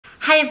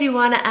Hi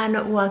everyone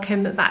and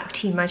welcome back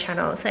to my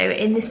channel. So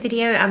in this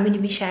video I'm going to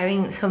be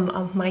sharing some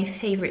of my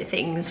favourite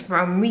things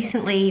from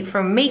recently,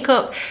 from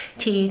makeup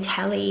to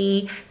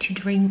telly to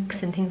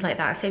drinks and things like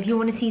that. So if you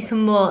want to see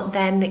some more,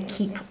 then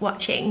keep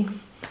watching.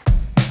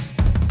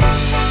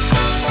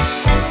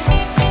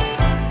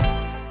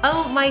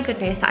 Oh my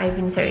goodness, I've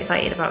been so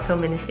excited about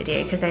filming this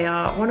video because they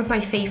are one of my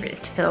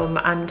favourites to film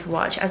and to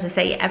watch. As I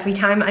say every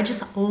time, I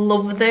just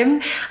love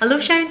them. I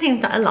love sharing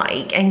things that I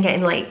like and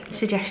getting like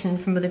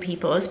suggestions from other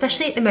people,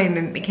 especially at the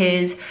moment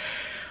because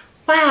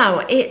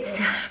wow, it's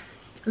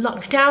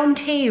lockdown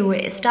 2.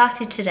 It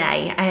started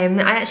today. I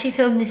actually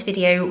filmed this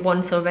video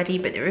once already,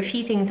 but there were a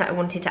few things that I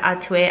wanted to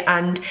add to it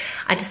and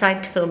I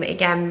decided to film it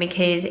again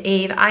because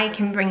if I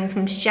can bring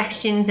some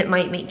suggestions that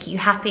might make you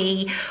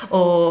happy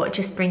or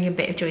just bring a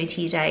bit of joy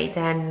to your day,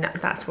 then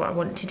that's what I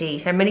want to do.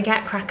 So I'm going to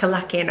get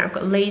crack-a-lacking. I've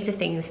got loads of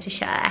things to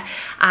share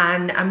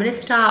and I'm going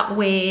to start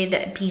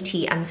with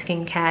beauty and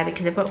skincare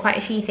because I've got quite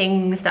a few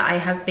things that I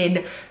have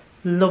been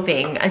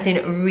loving, as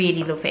in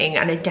really loving,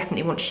 and I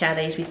definitely want to share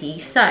those with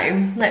you. So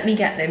let me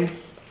get them.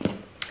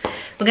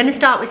 We're going to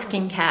start with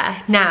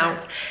skincare.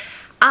 Now,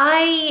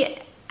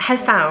 I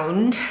have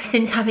found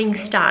since having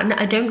Stan,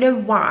 I don't know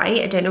why,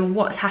 I don't know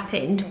what's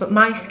happened, but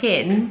my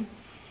skin,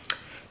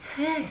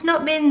 it's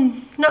not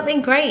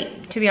been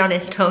great, to be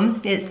honest,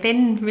 Tom. It's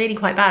been really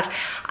quite bad.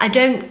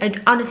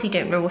 I honestly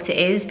don't know what it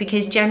is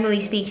because generally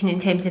speaking, in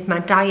terms of my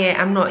diet,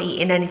 I'm not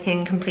eating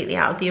anything completely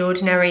out of the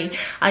ordinary.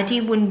 I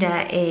do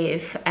wonder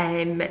if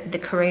the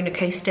corona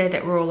coaster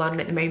that we're all on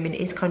at the moment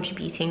is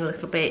contributing a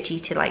little bit due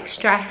to like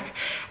stress.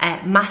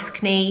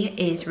 Maskne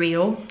is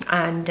real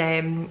and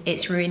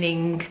it's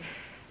ruining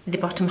the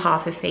bottom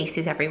half of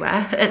faces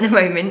everywhere at the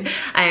moment,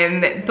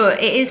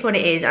 but it is what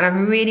it is, and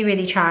I've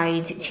really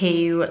tried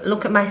to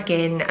look at my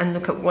skin and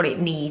look at what it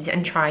needs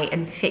and try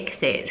and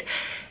fix it.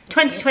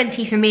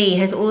 2020 for me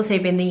has also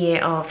been the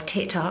year of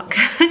TikTok.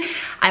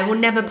 I will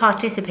never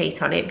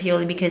participate on it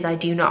purely because I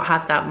do not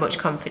have that much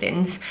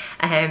confidence.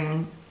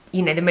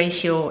 You know, the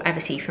most you'll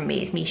ever see from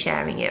me is me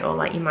sharing it, or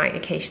like you might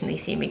occasionally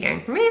see me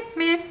going meh,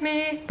 meh,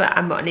 meh, but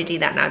I'm not going to do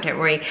that now, don't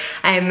worry.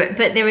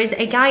 But there is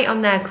a guy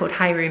on there called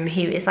Hiram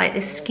who is like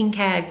this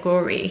skincare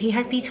guru. He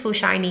has beautiful,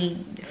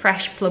 shiny,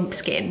 fresh, plump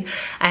skin.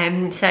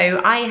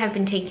 So I have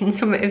been taking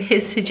some of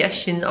his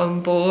suggestions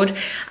on board,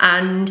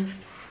 and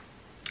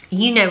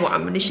you know what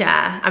I'm going to share.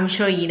 I'm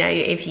sure you know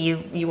if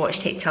you watch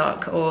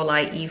TikTok or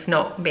like you've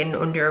not been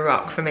under a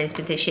rock for most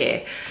of this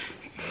year.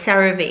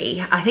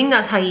 CeraVe, I think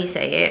that's how you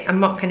say it.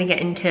 I'm not going to get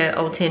into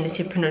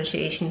alternative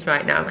pronunciations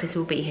right now because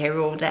we'll be here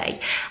all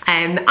day.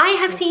 I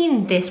have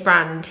seen this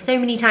brand so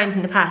many times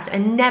in the past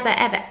and never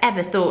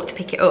ever thought to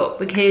pick it up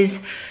because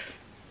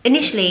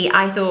initially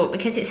I thought,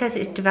 because it says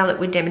it's developed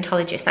with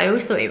dermatologists, I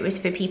always thought it was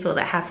for people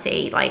that have,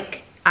 say,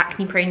 like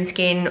acne prone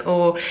skin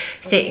or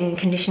certain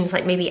conditions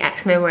like maybe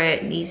eczema where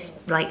it needs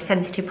like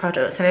sensitive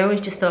products, and I always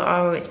just thought,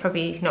 oh, it's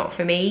probably not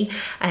for me.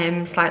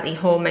 Slightly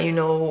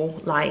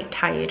hormonal, like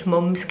tired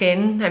mum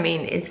skin. I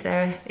mean, is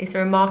there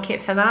a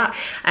market for that?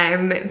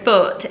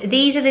 But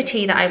these are the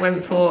two that I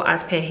went for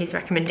as per his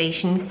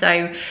recommendations.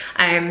 So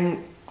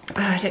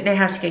I don't know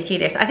how to go through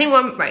this. I think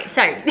right,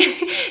 so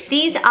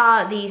these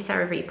are the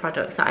CeraVe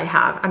products that I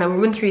have and I will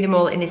run through them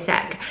all in a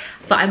sec,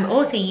 but I'm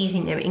also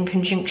using them in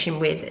conjunction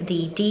with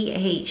the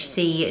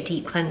DHC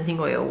Deep Cleansing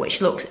Oil, which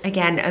looks,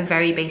 again, a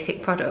very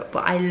basic product,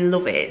 but I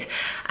love it.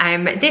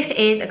 This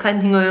is a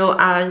cleansing oil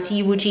as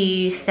you would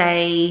use,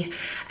 say,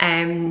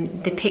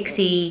 the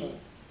Pixie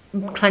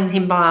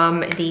cleansing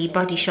balm, the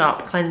Body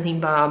Shop cleansing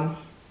balm,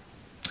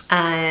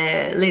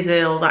 Liz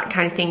Earl, that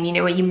kind of thing, you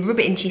know, where you rub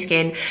it into your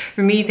skin,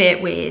 remove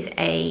it with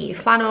a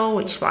flannel,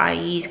 which is what I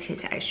use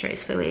because it's extra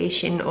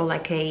exfoliation, or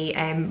like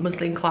a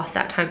muslin cloth,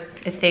 that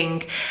type of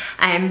thing.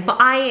 But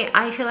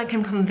I feel like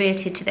I'm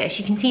converted to this.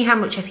 You can see how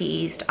much I've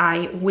used.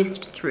 I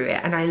whizzed through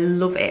it and I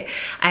love it.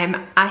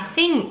 I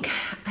think,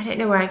 I don't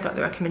know where I got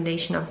the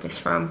recommendation of this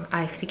from,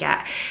 I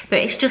forget, but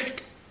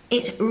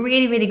it's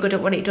really good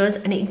at what it does,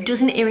 and it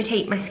doesn't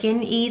irritate my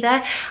skin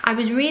either. I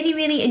was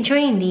really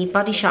enjoying the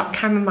Body Shop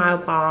Chamomile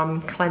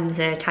Balm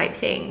cleanser type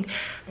thing,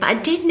 but I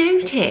did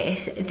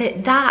notice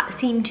that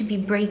seemed to be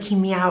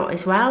breaking me out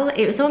as well.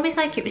 It was almost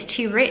like it was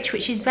too rich,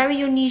 which is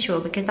very unusual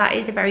because that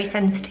is a very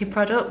sensitive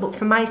product, but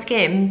for my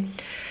skin,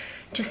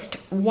 just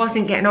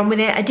wasn't getting on with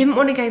it. I didn't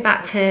want to go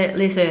back to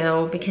Liz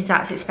Earl because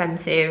that's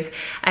expensive,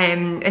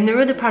 and there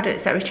are other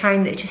products that I was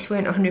trying that just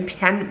weren't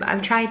 100%, but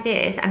I've tried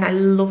this and I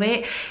love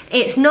it.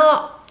 It's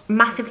not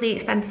massively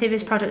expensive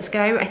as products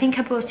go. I think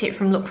I bought it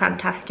from Look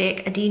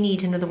Fantastic. I do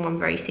need another one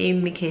very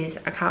soon because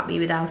I can't be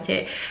without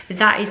it, but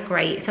that is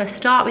great. So I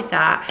start with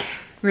that,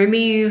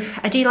 remove,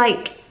 I do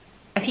like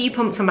a few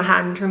pumps on my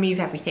hand, remove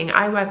everything.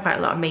 I wear quite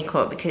a lot of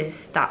makeup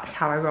because that's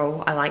how I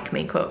roll. I like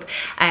makeup.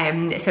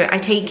 So I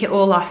take it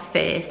all off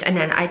first and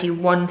then I do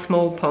one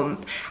small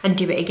pump and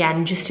do it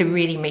again just to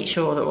really make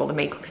sure that all the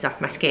makeup is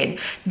off my skin.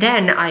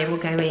 Then I will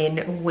go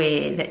in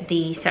with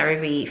the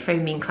CeraVe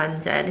Foaming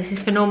Cleanser. This is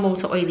for normal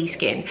to oily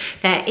skin.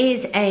 There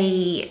is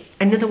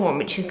another one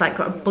which is like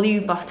got a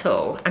blue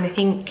bottle, and I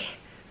think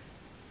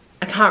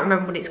I can't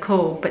remember what it's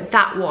called, but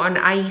that one,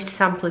 I used a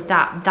sample of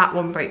that. That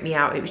one broke me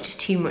out. It was just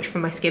too much for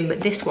my skin,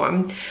 but this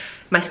one,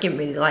 my skin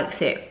really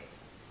likes it.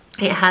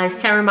 It has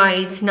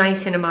ceramides,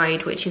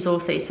 niacinamide, which is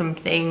also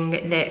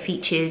something that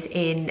features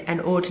in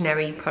an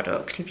Ordinary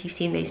product. If you've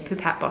seen those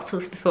pipette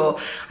bottles before,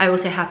 I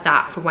also have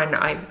that for when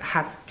I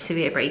have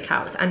severe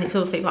breakouts. And it's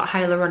also got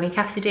hyaluronic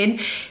acid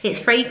in. It's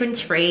fragrance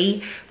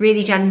free,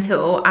 really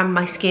gentle, and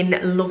my skin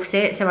loves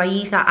it. So I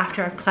use that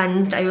after I've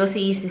cleansed. I also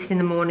use this in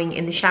the morning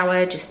in the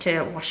shower just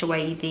to wash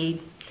away the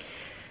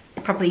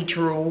probably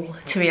drool,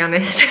 to be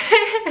honest,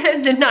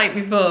 the night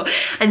before.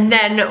 And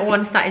then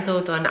once that is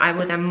all done, I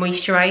will then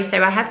moisturize.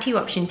 So I have two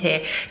options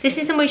here. This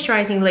is a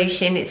moisturizing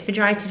lotion. It's for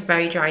dry to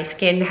very dry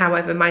skin.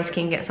 However, my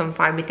skin gets on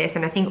fine with this,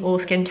 and I think all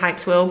skin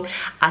types will,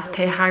 as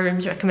per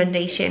Hiram's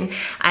recommendation.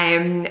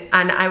 And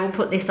I will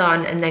put this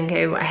on and then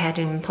go ahead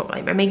and put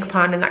like my makeup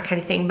on and that kind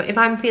of thing. But if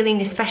I'm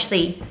feeling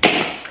especially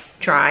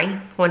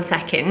dry, one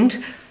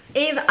second.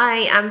 If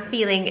I am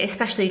feeling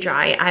especially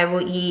dry, I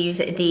will use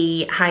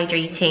the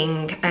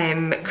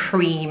hydrating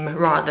cream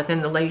rather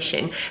than the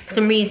lotion. For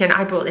some reason,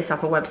 I bought this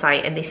off a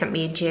website and they sent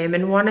me a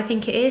German one, I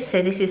think it is.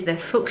 So this is the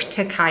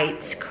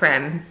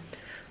Feuchtigkeitscreme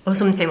or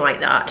something like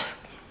that.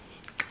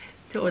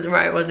 It wasn't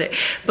right, was it?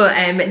 But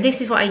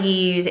this is what I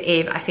use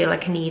if I feel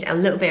like I need a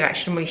little bit of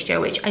extra moisture,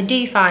 which I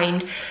do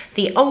find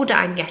the older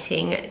I'm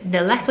getting,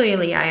 the less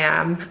oily I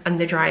am and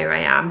the drier I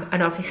am.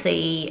 And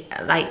obviously,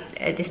 like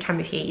at this time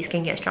of year, your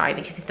skin gets dry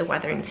because of the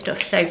weather and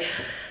stuff. So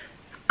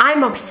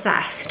I'm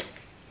obsessed.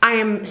 I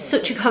am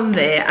such a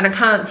convert, and I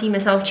can't see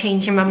myself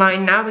changing my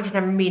mind now because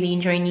I'm really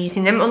enjoying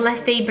using them, unless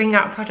they bring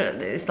out a product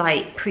that's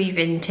like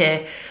proven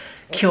to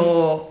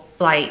cure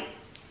like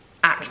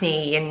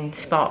acne and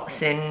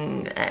spots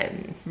and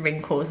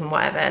wrinkles and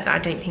whatever. I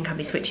don't think I'll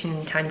be switching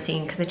anytime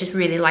soon because I just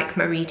really like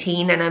my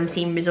routine and I'm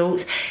seeing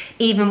results.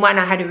 Even when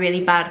I had a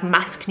really bad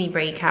maskne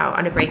breakout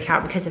and a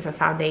breakout because of a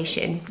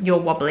foundation, you're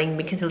wobbling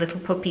because a little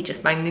puppy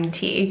just banged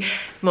into you,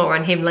 more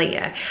on him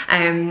later.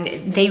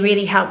 They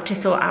really helped to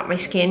sort out my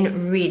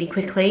skin really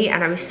quickly,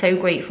 and I was so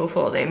grateful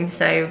for them.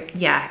 So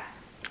yeah,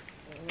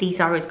 these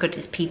are as good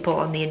as people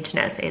on the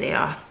internet say they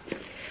are.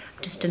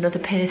 Just another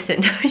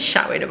person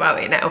shouting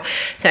about it now.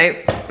 So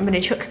I'm going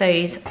to chuck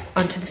those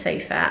onto the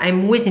sofa.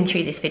 I'm whizzing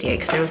through this video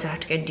because I also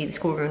have to go and do the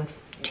school run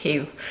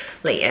too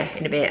later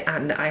in a bit,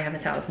 and I have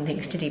 1,000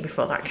 things to do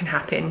before that can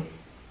happen.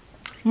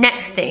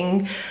 Next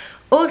thing,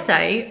 also,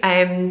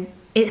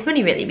 it's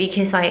funny really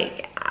because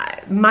like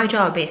my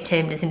job is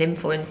termed as an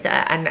influencer,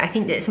 and I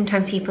think that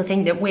sometimes people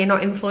think that we're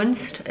not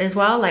influenced as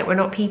well, like we're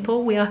not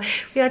people. We are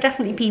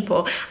definitely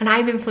people, and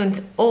I'm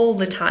influenced all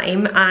the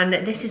time. And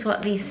this is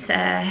what this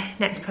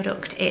next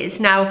product is.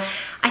 Now,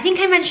 I think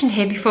I mentioned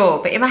her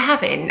before, but if I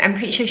haven't, I'm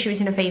pretty sure she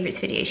was in a favourites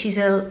video. She's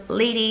a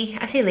lady,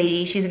 I say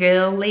lady, she's a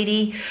girl,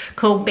 lady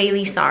called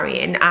Bailey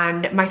Sarian,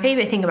 and my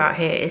favourite thing about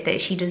her is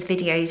that she does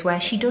videos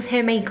where she does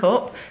her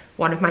makeup,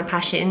 one of my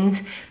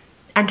passions,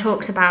 and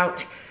talks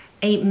about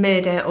a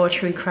murder or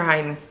true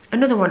crime,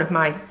 another one of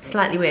my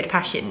slightly weird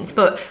passions.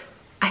 But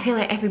I feel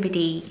like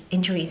everybody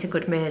enjoys a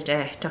good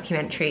murder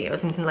documentary or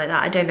something like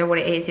that. I don't know what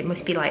it is. It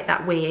must be like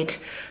that weird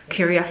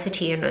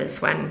curiosity in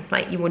us when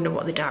like you wonder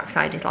what the dark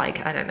side is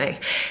like. I don't know.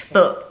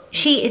 But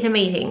she is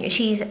amazing.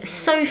 She's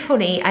so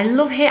funny. I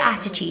love her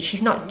attitude.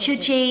 She's not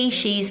judgy.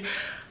 She's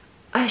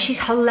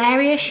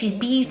hilarious, she's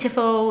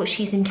beautiful,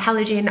 she's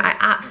intelligent. I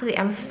absolutely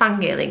am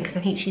fangirling because I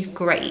think she's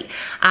great.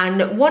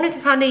 And one of the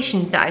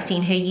foundations that I've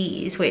seen her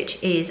use,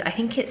 which is, I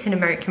think it's an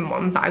American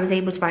one, but I was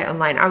able to buy it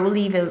online, I will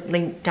leave a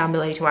link down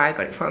below to where I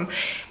got it from,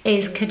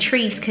 is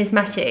Catrice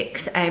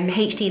Cosmetics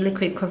HD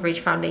Liquid Coverage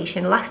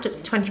Foundation. Lasts up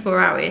to 24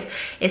 hours.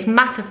 It's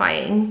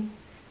mattifying,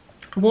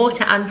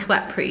 water and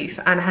sweat proof,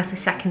 and has a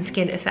second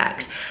skin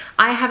effect.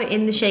 I have it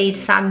in the shade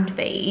Sand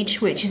Beige,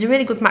 which is a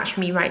really good match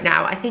for me right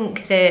now. I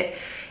think that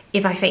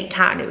if I fake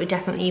tan, it would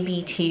definitely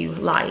be too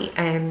light.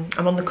 I'm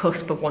on the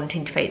cusp of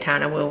wanting to fake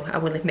tan, I will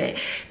admit.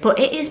 But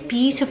it is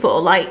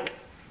beautiful. Like,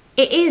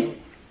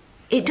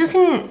 it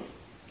doesn't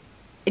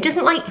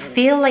like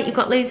feel like you've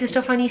got loads of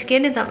stuff on your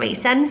skin, if that makes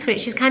sense,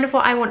 which is kind of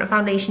what I want a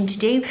foundation to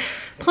do.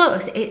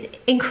 Plus, it's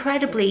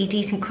incredibly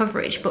decent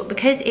coverage, but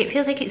because it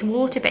feels like it's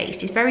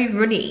water-based, it's very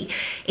runny,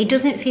 it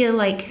doesn't feel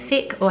like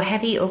thick or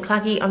heavy or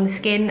claggy on the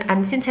skin.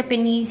 And since I've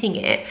been using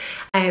it,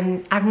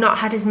 I've not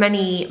had as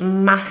many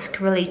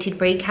mask-related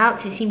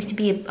breakouts. It seems to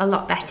be a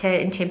lot better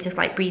in terms of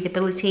like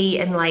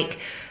breathability and like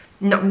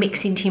not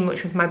mixing too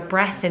much with my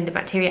breath and the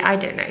bacteria. I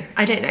don't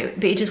know,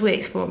 but it just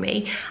works for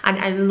me, and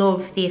I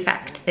love the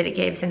effect that it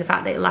gives and the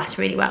fact that it lasts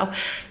really well.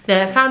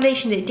 The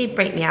foundation that did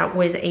break me out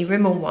was a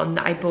Rimmel one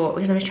that I bought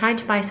because I was trying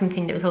to buy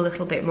something that was a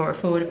little bit more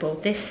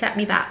affordable. This set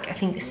me back, I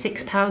think,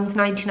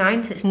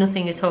 £6.99, so it's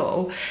nothing at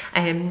all.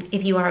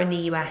 If you are in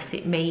the US,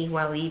 it may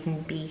well even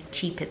be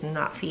cheaper than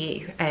that for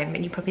you, and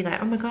you're probably like,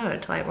 oh my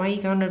god, like, why are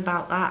you going on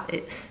about that?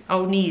 It's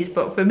old news,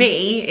 but for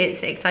me,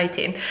 it's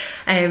exciting.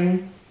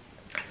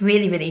 I've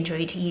really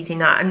enjoyed using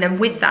that. And then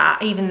with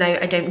that, even though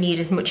I don't need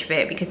as much of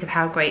it because of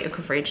how great a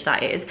coverage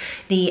that is,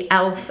 the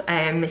e.l.f.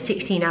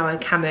 16-hour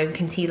camo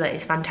concealer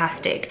is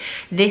fantastic.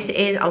 This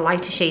is a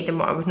lighter shade than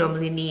what I would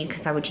normally need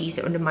because I would use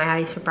it under my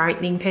eyes for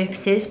brightening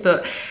purposes,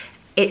 but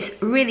it's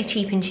really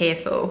cheap and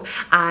cheerful,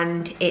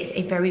 and it's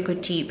a very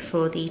good dupe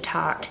for the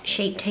Tarte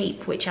Shape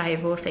Tape, which I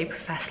have also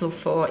professed love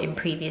for in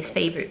previous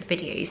favourite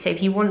videos. So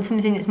if you want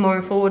something that's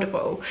more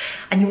affordable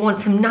and you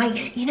want some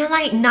nice, you know,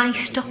 like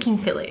nice stocking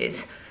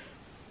fillers,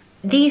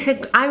 these are,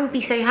 I would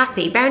be so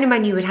happy. Bearing in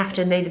mind you would have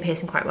to know the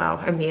person quite well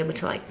and be able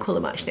to like colour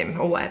match them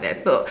or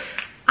whatever, but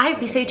I'd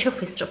be so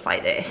chuffed with stuff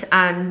like this,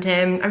 and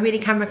I really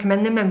can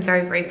recommend them. I'm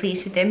very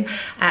pleased with them.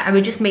 I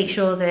would just make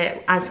sure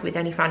that, as with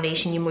any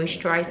foundation, you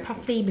moisturise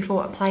properly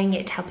before applying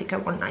it to help it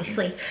go on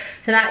nicely.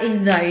 So that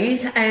is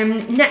those.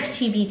 Next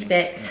two beauty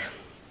bits.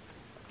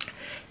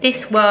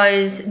 This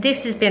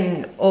has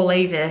been all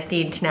over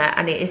the internet,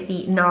 and it is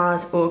the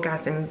NARS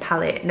Orgasm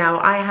palette.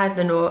 Now, I had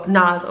the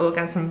NARS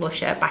Orgasm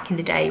blusher back in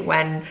the day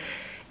when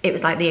it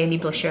was like the only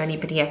blusher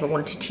anybody ever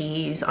wanted to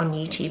use on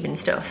YouTube and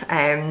stuff,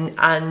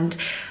 and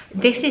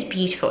this is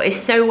beautiful. It's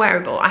so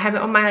wearable. I have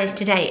it on my eyes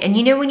today, and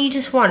you know when you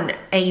just want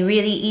a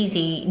really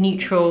easy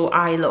neutral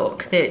eye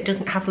look that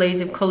doesn't have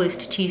loads of colours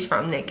to choose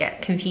from that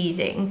get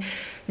confusing,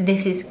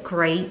 this is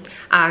great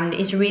and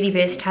it's really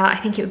versatile. I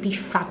think it would be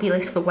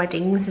fabulous for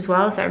weddings as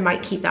well, so I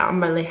might keep that on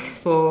my list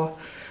for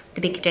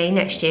the big day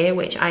next year,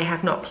 which I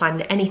have not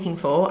planned anything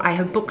for. I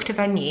have booked a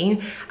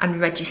venue and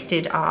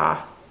registered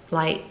our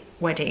like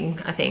wedding.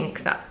 I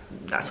think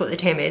that's what the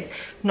term is.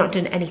 Not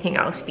done anything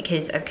else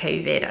because of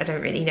COVID. I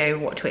don't really know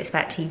what to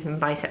expect even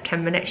by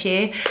September next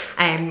year,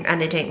 and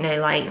I don't know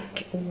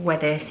like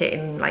whether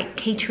certain like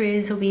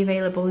caterers will be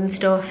available and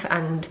stuff,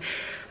 and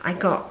I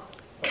got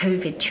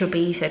COVID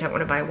chubby, so I don't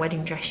want to buy a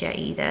wedding dress yet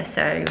either.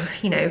 So,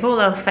 you know, if all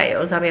else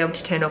fails, I'll be able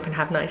to turn up and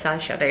have nice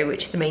eyeshadow,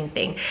 which is the main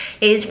thing.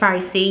 It is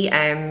pricey,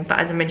 but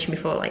as I mentioned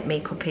before, like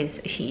makeup is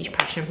a huge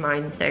passion of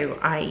mine, so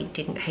I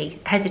didn't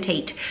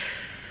hesitate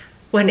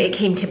when it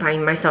came to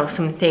buying myself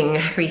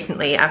something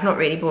recently. I've not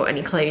really bought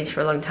any clothes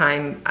for a long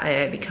time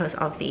because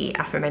of the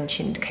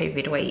aforementioned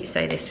COVID wait,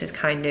 so this was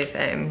kind of,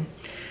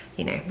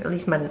 you know, at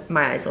least my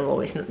eyes will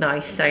always look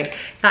nice, so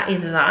that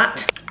is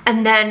that.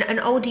 And then an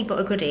oldie but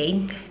a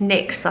goodie,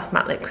 NYX Soft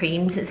Matte Lip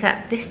Creams,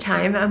 except this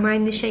time I'm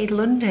wearing the shade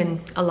London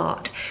a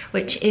lot,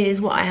 which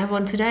is what I have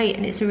on today,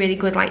 and it's a really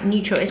good like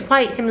neutral. It's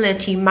quite similar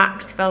to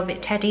MAC's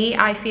Velvet Teddy,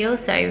 I feel,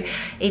 so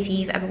if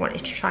you've ever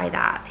wanted to try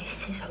that,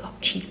 this is a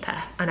lot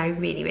cheaper and I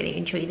really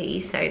enjoy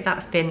these, so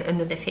that's been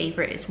another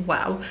favourite as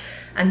well.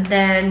 And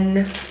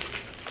then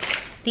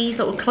these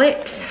little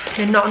clips,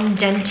 the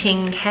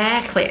non-denting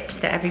hair clips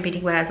that everybody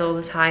wears all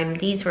the time.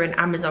 These were an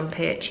Amazon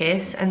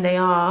purchase and they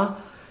are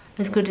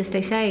as good as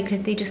they say,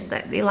 because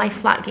they lie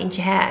flat against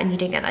your hair and you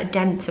don't get that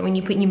dent, so when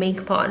you put your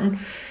makeup on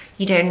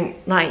you don't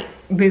like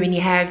ruin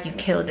your hair if you've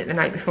curled it the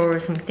night before or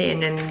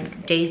something.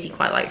 And Daisy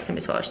quite likes them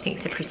as well. She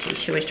thinks they're pretty.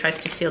 She always tries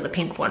to steal the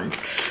pink one,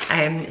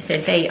 so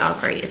they are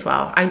great as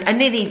well. I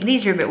know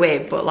these are a bit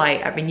weird, but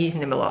like I've been using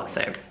them a lot,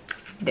 so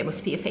they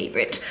must be a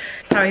favourite.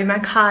 Sorry, my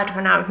card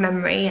ran out of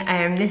memory.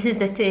 This is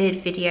the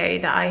third video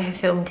that I have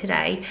filmed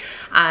today,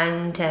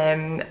 and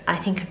I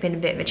think I've been a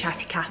bit of a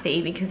chatty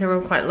Cathy because they're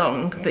all quite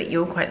long, but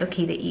you're quite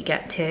lucky that you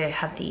get to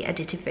have the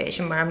edited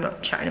version where I'm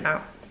not chatting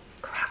about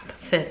crap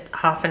for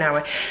half an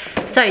hour.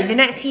 So the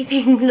next few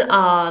things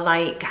are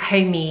like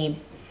homey,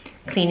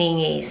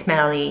 cleaning-y,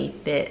 smelly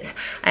bits,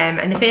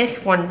 and the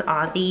first ones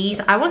are these.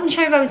 I wasn't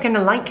sure if I was going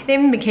to like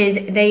them because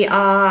they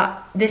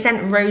are the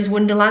scent Rose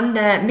Wonderland.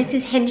 They're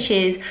Mrs.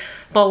 Hinch's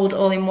bold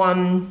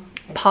all-in-one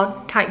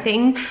pod type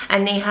thing,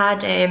 and they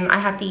had I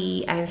had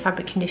the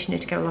fabric conditioner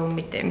to go along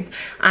with them,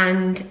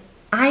 and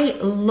I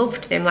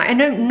loved them. Like I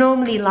don't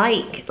normally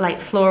like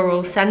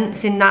floral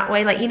scents in that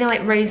way, like, you know,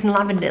 like rose and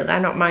lavender,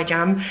 they're not my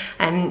jam.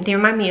 They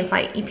remind me of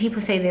like,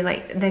 people say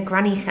they're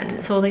granny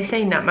scents, although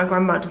saying that, my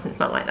grandma doesn't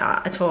smell like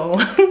that at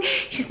all.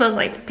 She smells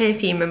like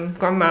perfume and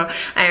grandma.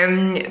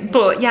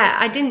 But yeah,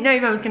 I didn't know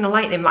if I was gonna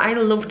like them, but I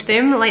loved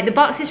them. Like the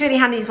box is really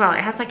handy as well.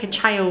 It has like a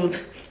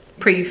child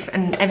proof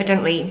and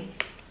evidently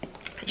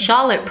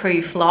Charlotte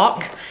proof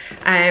lock.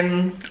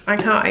 I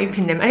can't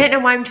open them. I don't know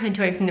why I'm trying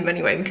to open them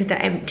anyway, because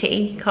they're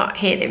empty, you can't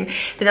hear them,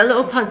 but they're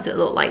little pods that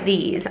look like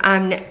these,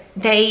 and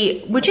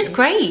they were just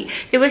great.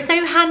 They were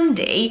so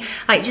handy,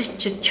 like just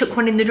to chuck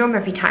one in the drum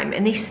every time,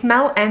 and they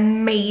smell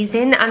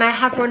amazing. And I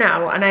have run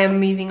out and I am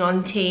moving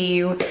on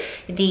to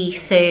the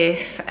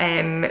Surf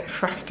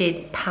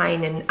frosted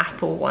pine and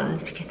apple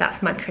ones because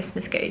that's my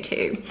Christmas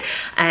go-to.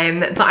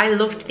 But I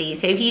loved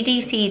these, so if you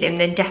do see them,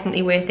 they're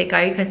definitely worth a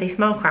go because they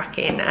smell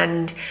cracking,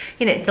 and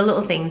you know, it's the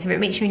little things. If it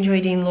makes you enjoy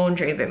doing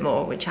laundry a bit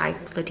more, which I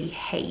bloody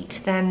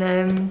hate,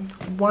 then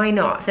why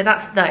not? So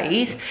that's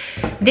those.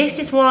 This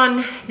is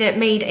one that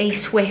made a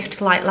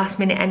swift like last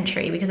minute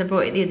entry because I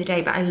bought it the other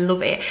day, but I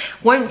love it.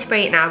 Won't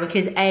spray it now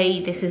because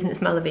A, this isn't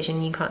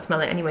smell-o-vision, you can't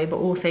smell it anyway, but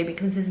also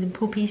because there's a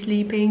puppy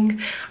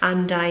sleeping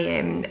and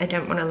I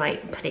don't want to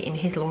like put it in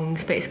his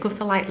lungs, but it's good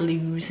for like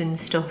loos and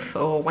stuff,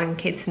 or when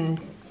kids and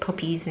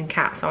puppies and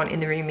cats aren't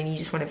in the room and you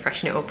just want to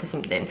freshen it up or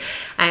something.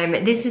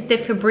 This is the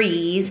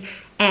Febreeze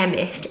Air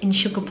Mist in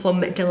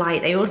Sugarplum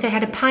Delight. They also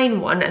had a pine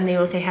one and they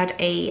also had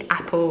a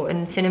apple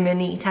and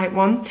cinnamony type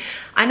one.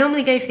 I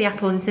normally go for the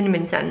apple and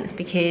cinnamon scents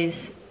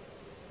because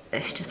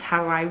it's just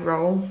how I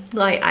roll.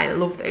 Like, I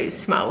love those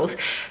smells.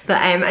 But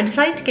I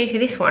decided to go for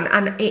this one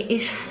and it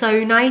is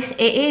so nice.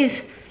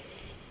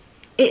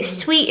 It's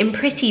sweet and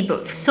pretty,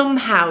 but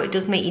somehow it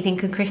does make you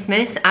think of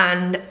Christmas,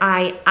 and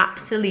I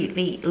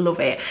absolutely love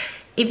it.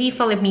 If you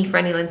followed me for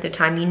any length of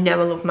time, you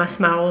know I love my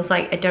smells.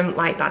 Like, I don't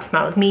like bad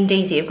smells. Me and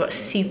Daisy have got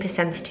super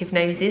sensitive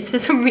noses for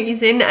some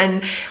reason,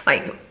 and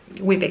like,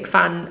 we're big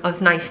fan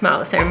of nice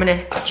smells. So I'm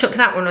gonna chuck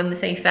that one on the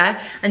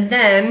sofa. And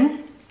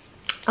then,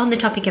 on the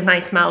topic of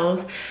nice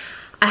smells,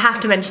 I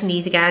have to mention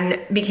these again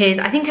because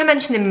I think I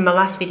mentioned them in my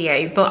last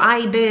video, but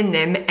I burn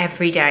them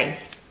every day.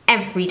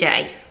 Every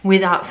day,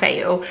 without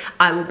fail,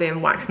 I will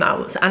burn wax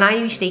melts, and I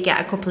usually get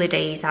a couple of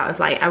days out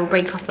of, like, I will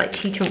break off like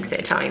 2 chunks at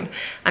a time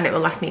and it will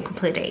last me a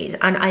couple of days,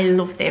 and I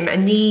love them.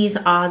 And these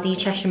are the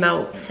Cheshire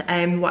melts,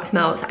 wax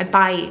melts. I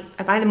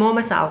buy them all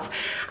myself,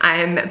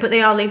 but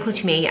they are local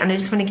to me, and I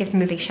just want to give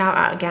them a big shout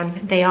out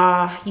again. They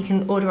are, you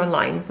can order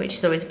online, which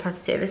is always a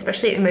positive,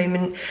 especially at the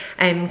moment,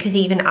 because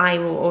even I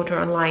will order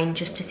online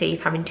just to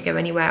save having to go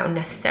anywhere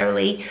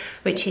unnecessarily,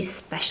 which is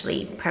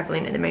especially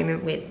prevalent at the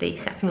moment with the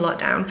second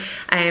lockdown.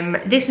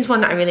 This is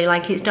one that I really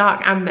like. It's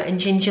dark amber and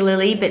ginger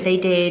lily, but they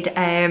did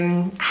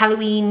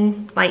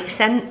Halloween like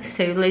scents,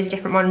 so loads of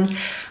different ones,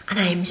 and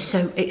I am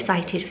so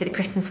excited for the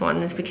Christmas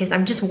ones because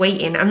I'm just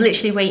waiting. I'm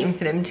literally waiting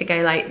for them to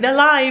go like, they're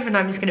live, and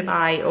I'm just gonna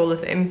buy all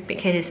of them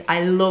because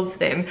I love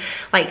them.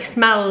 Like,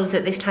 smells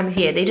at this time of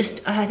year, they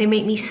just they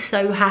make me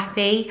so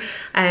happy.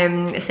 So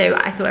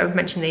I thought I would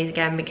mention these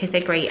again because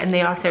they're great and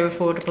they are so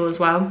affordable as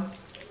well.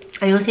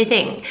 I also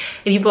think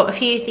if you bought a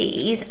few of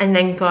these and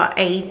then got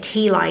a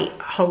tea light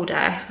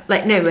holder,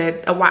 like, no,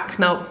 a wax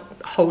melt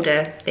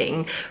holder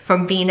thing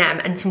from B&M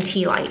and some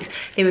tea lights,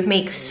 they would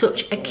make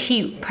such a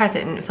cute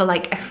present for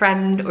like a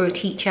friend or a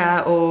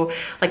teacher or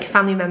like a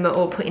family member,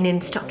 or putting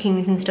in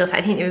stockings and stuff.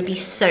 I think it would be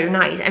so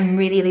nice and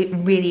really,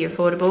 really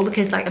affordable,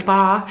 because like a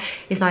bar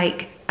is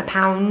like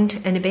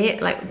 £1 and a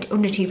bit, like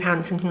under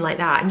 £2, something like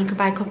that, and you could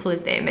buy a couple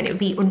of them and it would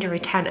be under a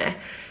tenner,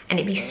 and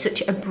it'd be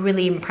such a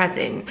brilliant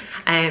present.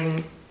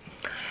 I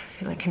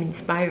feel like I'm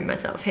inspiring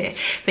myself here,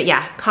 but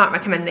yeah, can't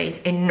recommend those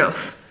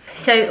enough.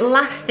 So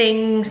last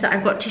things that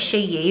I've got to show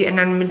you, and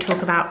I'm going to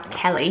talk about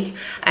Telly,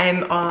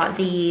 are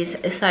these.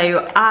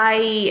 So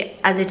I,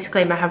 as a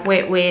disclaimer, have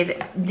worked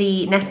with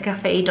the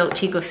Nescafe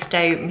Dolce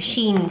Gusto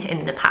machines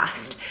in the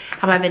past.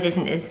 However,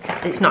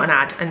 it's not an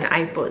ad, and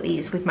I bought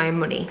these with my own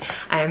money.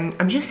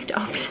 I'm just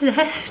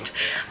obsessed.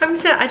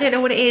 I don't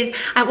know what it is.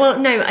 Well,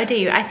 no, I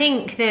do. I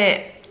think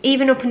that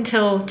even up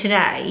until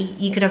today,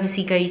 you could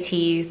obviously go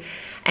to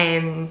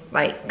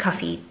like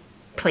coffee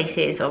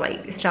places or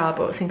like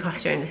Starbucks and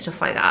Costa and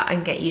stuff like that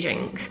and get you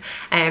drinks,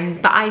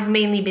 but I've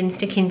mainly been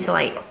sticking to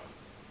like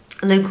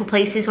local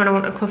places when I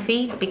want a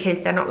coffee, because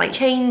they're not like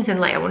chains, and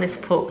like I want to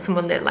support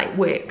someone that like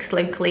works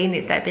locally and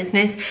it's their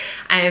business.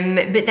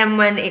 But then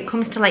when it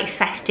comes to like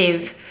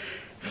festive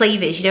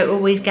flavors, you don't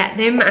always get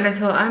them, and I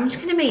thought I'm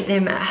just gonna make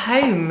them at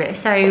home.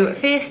 So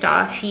first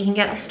off, you can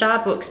get the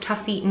Starbucks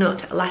Toffee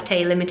Nut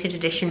Latte limited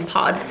edition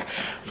pods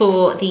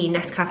for the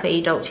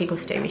Nescafe Dolce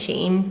Gusto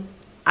machine.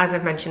 As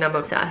I've mentioned, I'm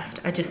obsessed.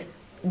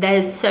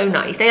 They're so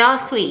nice. They are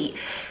sweet.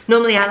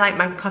 Normally I like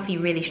my coffee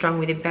really strong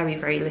with a very,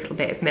 very little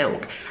bit of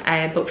milk,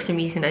 but for some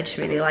reason I just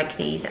really like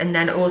these. And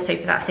then also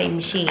for that same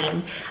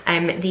machine,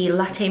 the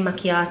Latte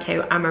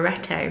Macchiato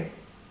Amaretto,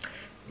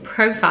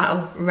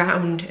 profile,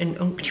 round and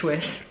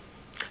unctuous.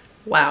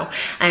 Wow.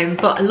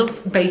 But I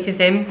love both of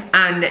them,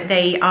 and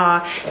they're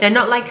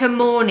not like a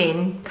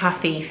morning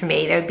coffee for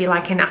me. They would be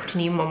like an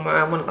afternoon one where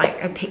I want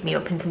like a pick me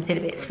up and something a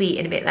bit sweet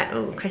and a bit like,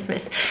 oh,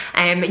 Christmas.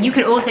 You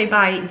can also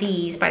buy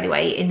these, by the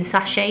way, in the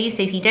sachets.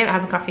 So if you don't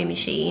have a coffee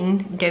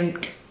machine,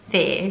 don't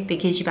fear,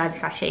 because you buy the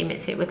sachet,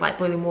 mix it with like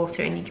boiling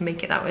water, and you can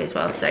make it that way as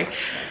well. So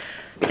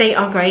they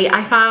are great.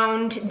 I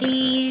found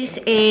these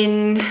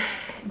in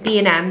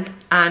B&M,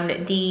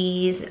 and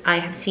these I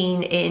have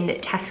seen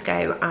in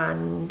Tesco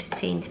and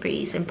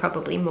Sainsbury's and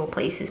probably more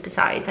places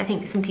besides. I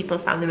think some people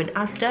have found them in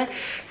Asda,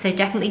 so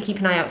definitely keep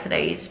an eye out for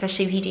those,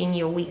 especially if you're doing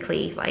your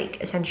weekly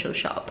like essential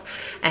shop,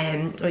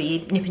 or you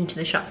nip into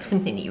the shop for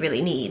something that you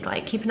really need.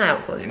 Like, keep an eye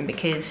out for them,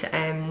 because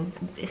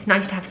it's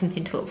nice to have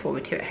something to look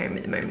forward to at home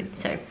at the moment.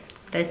 So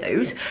there's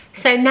those.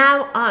 So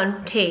now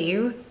on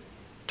to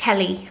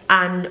Telly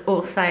and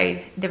also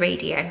the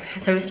radio.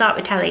 So we'll start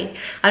with Telly.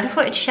 I just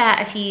wanted to share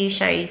a few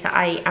shows that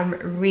I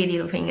am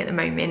really loving at the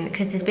moment,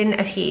 because there's been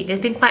a few.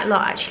 There's been quite a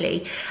lot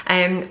actually.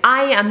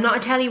 I am not a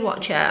Telly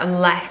watcher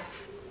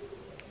unless,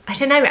 I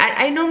don't know,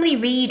 I normally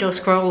read or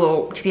scroll,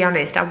 or to be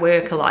honest, I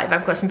work a lot. If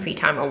I've got some free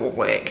time, I will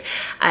work.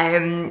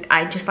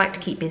 I just like to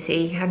keep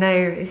busy. I know,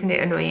 isn't it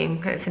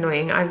annoying? It's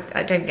annoying.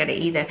 I don't get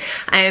it either.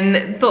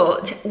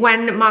 But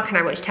when Mark and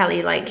I watch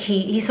Telly, like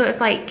he sort of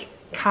like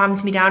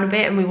calms me down a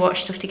bit and we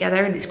watch stuff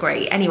together and it's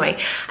great.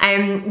 Anyway,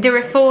 there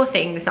are 4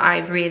 things that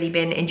I've really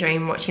been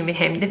enjoying watching with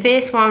him. The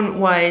first one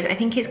was, I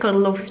think it's called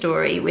Love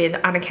Story with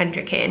Anna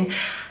Kendrick in.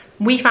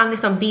 We found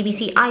this on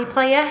BBC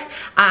iPlayer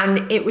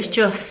and it was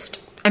just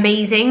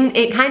amazing.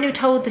 It kind of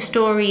told the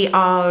story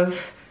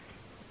of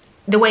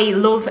the way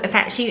love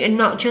affects you, and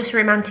not just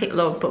romantic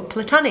love but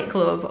platonic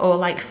love or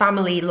like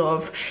family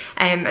love,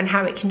 and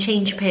how it can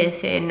change a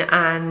person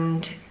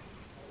and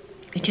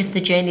just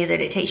the journey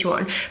that it takes you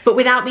on, but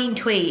without being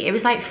twee. It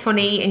was like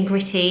funny and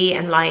gritty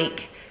and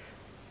like,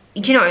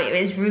 do you know, it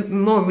was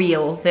more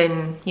real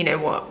than, you know,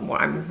 what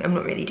I'm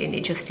not really doing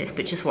it justice,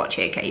 but just watch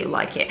it, okay, you'll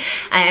like it.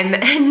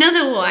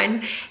 Another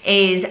one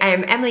is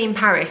Emily in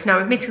Paris. Now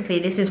admittedly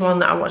this is one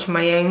that I watch on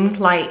my own,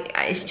 like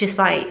it's just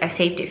like I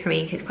saved it for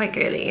me because it's quite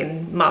girly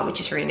and Mark would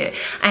just ruin it.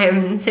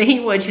 So he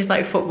watches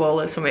like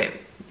football or something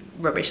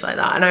rubbish like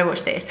that and I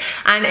watch this,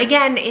 and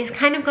again it's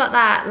kind of got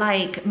that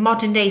like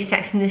modern day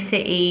Sex and the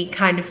City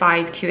kind of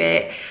vibe to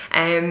it.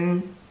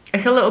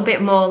 It's a little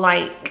bit more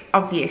like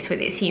obvious with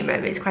its humour,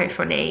 but it's quite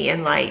funny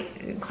and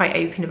like quite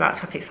open about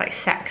topics like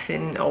sex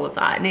and all of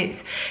that, and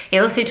it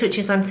also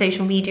touches on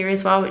social media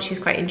as well, which is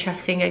quite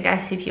interesting, I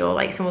guess, if you're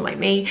like someone like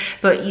me,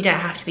 but you don't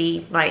have to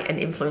be like an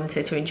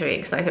influencer to enjoy it,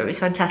 because I thought it was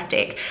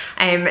fantastic.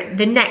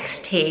 The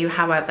next 2,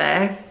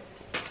 however,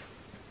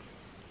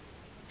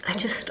 I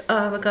just,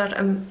 oh my god,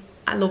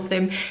 I love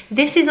them.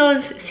 This Is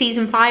Us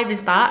season 5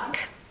 is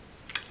back.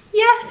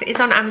 Yes, it's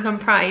on Amazon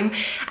Prime.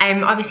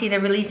 Obviously they're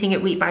releasing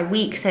it week by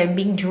week, so I'm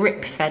being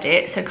drip fed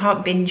it, so I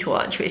can't binge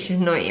watch, which is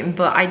annoying,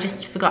 but I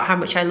just forgot how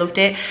much I loved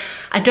it.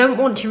 I don't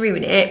want to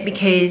ruin it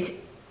because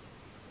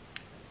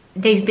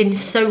they've been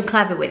so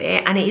clever with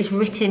it and it is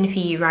written for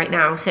you right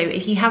now. So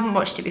if you haven't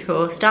watched it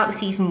before, start with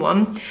season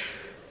 1.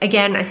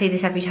 Again, I say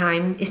this every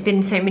time, it's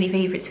been so many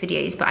favourites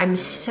videos, but I'm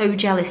so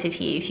jealous of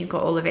you if you've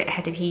got all of it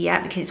ahead of you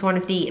yet, because it's one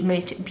of the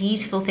most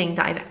beautiful things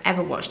that I've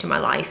ever watched in my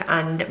life,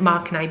 and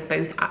Mark and I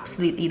both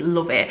absolutely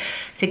love it.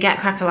 So get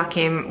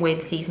crack-a-lacking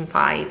with season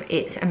 5,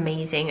 it's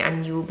amazing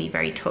and you will be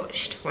very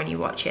touched when you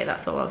watch it,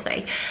 that's all I'll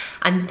say.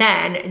 And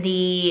then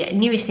the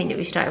newest thing that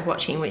we started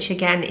watching, which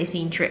again is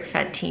being drip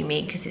fed to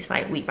me because it's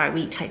like week by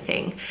week type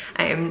thing.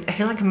 I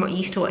feel like I'm not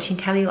used to watching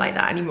telly like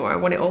that anymore. I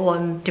want it all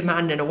on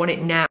demand and I want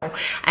it now.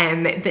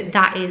 But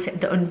that is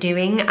The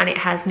Undoing, and it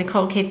has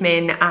Nicole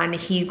Kidman and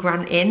Hugh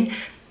Grant in,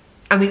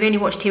 and we've only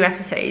watched 2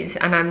 episodes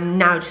and I'm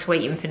now just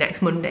waiting for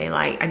next Monday.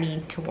 Like I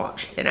need to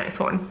watch the next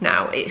one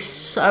now. It's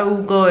so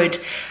good,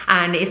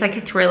 and it's like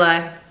a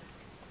thriller,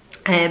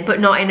 but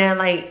not in a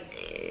like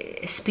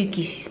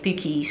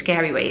spooky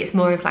scary way. It's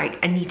more of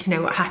like, I need to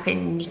know what happened,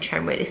 I need to try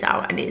and work this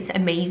out, and it's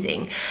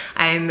amazing.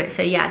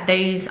 So yeah,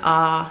 those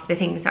are the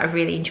things that I've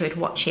really enjoyed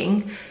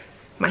watching.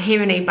 My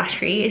hearing aid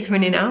battery is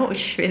running out,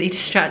 which is really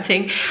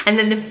distracting. And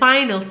then the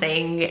final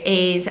thing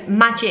is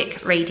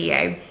Magic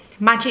Radio.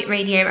 Magic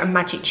Radio and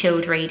Magic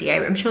Chilled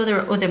Radio. I'm sure there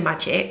are other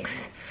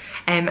Magics.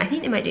 I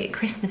think they might do a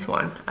Christmas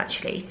one,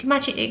 actually. Do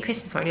Magic do a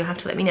Christmas one? You'll have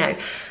to let me know.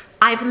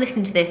 I've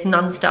listened to this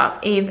non-stop.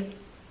 If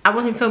I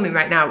wasn't filming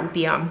right now, it would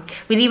be on.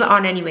 We leave it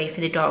on anyway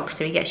for the dog,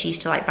 so he gets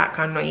used to like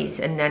background noise,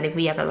 and then if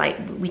we ever like,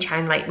 we try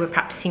and like, we're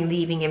practicing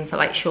leaving him for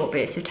like short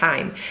bursts of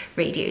time.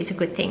 Radio is a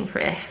good thing for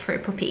a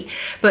puppy.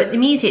 But the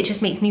music just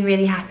makes me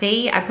really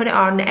happy. I put it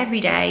on every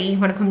day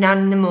when I come down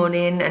in the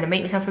morning and I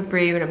make myself a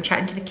brew and I'm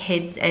chatting to the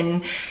kids,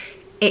 and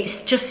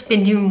it's just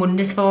been doing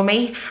wonders for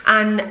me.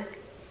 And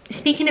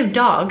speaking of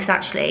dogs,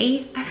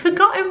 actually, I've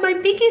forgotten my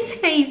biggest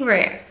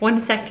favourite.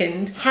 1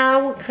 second.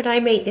 How could I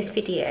make this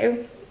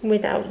video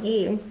without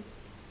you?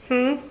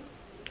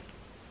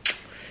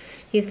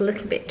 He's a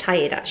little bit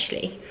tired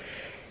actually.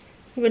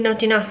 You were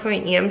nodding off,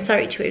 weren't you? I'm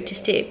sorry to have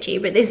disturbed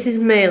you, but this is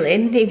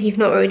Merlin, if you've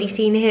not already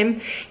seen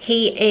him.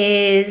 He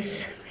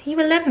is, are you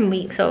 11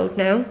 weeks old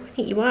now? I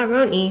think you are,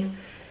 aren't you?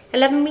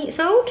 11 weeks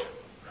old?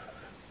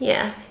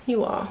 Yeah,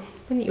 you are.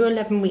 I think you're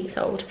 11 weeks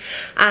old.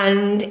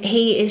 And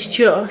he is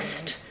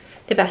just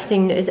the best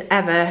thing that has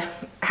ever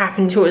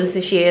happened to us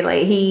this year.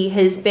 Like, he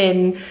has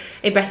been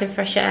a breath of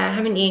fresh air,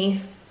 haven't you?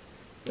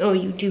 Oh,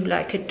 you do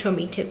like a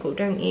tummy tickle,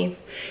 don't you?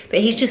 But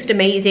he's just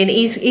amazing.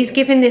 He's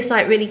given this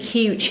like really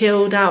cute,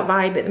 chilled out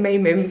vibe at the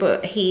moment,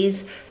 but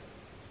he's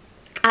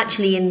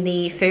actually in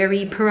the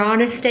furry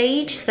piranha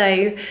stage.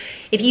 So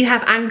if you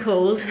have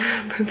ankles,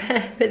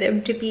 prepare for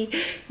them to be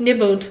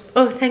nibbled.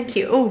 Oh, thank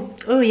you.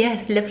 Oh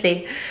yes,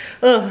 lovely.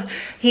 Oh,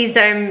 he's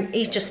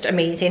just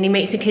amazing. He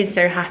makes the kids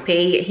so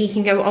happy. He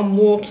can go on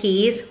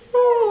walkies.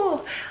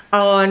 Oh,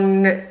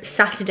 on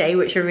Saturday,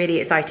 which we're really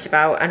excited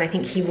about, and I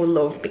think he will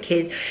love,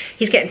 because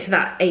he's getting to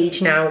that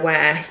age now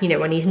where, you know,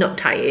 when he's not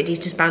tired, he's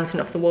just bouncing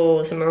off the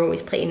walls, and we're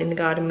always playing in the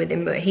garden with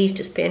him. But he's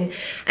just been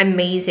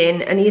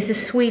amazing, and he's the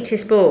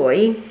sweetest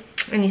boy,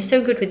 and he's so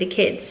good with the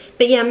kids.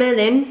 But yeah,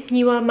 Merlin,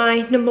 you are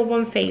my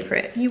 #1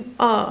 favourite. You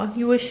are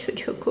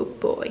such a good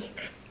boy.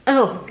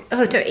 Oh,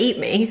 don't eat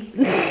me.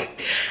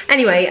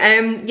 Anyway,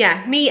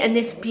 yeah, me and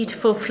this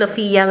beautiful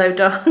fluffy yellow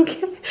dog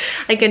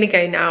are gonna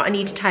go now. I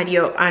need to tidy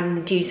up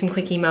and do some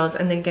quick emails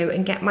and then go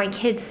and get my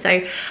kids.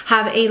 So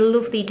have a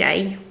lovely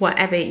day,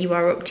 whatever you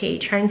are up to.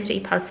 Try and stay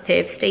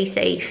positive, stay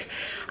safe,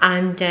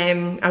 and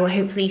I will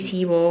hopefully see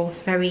you all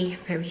very,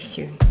 very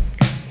soon.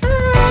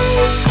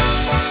 Bye.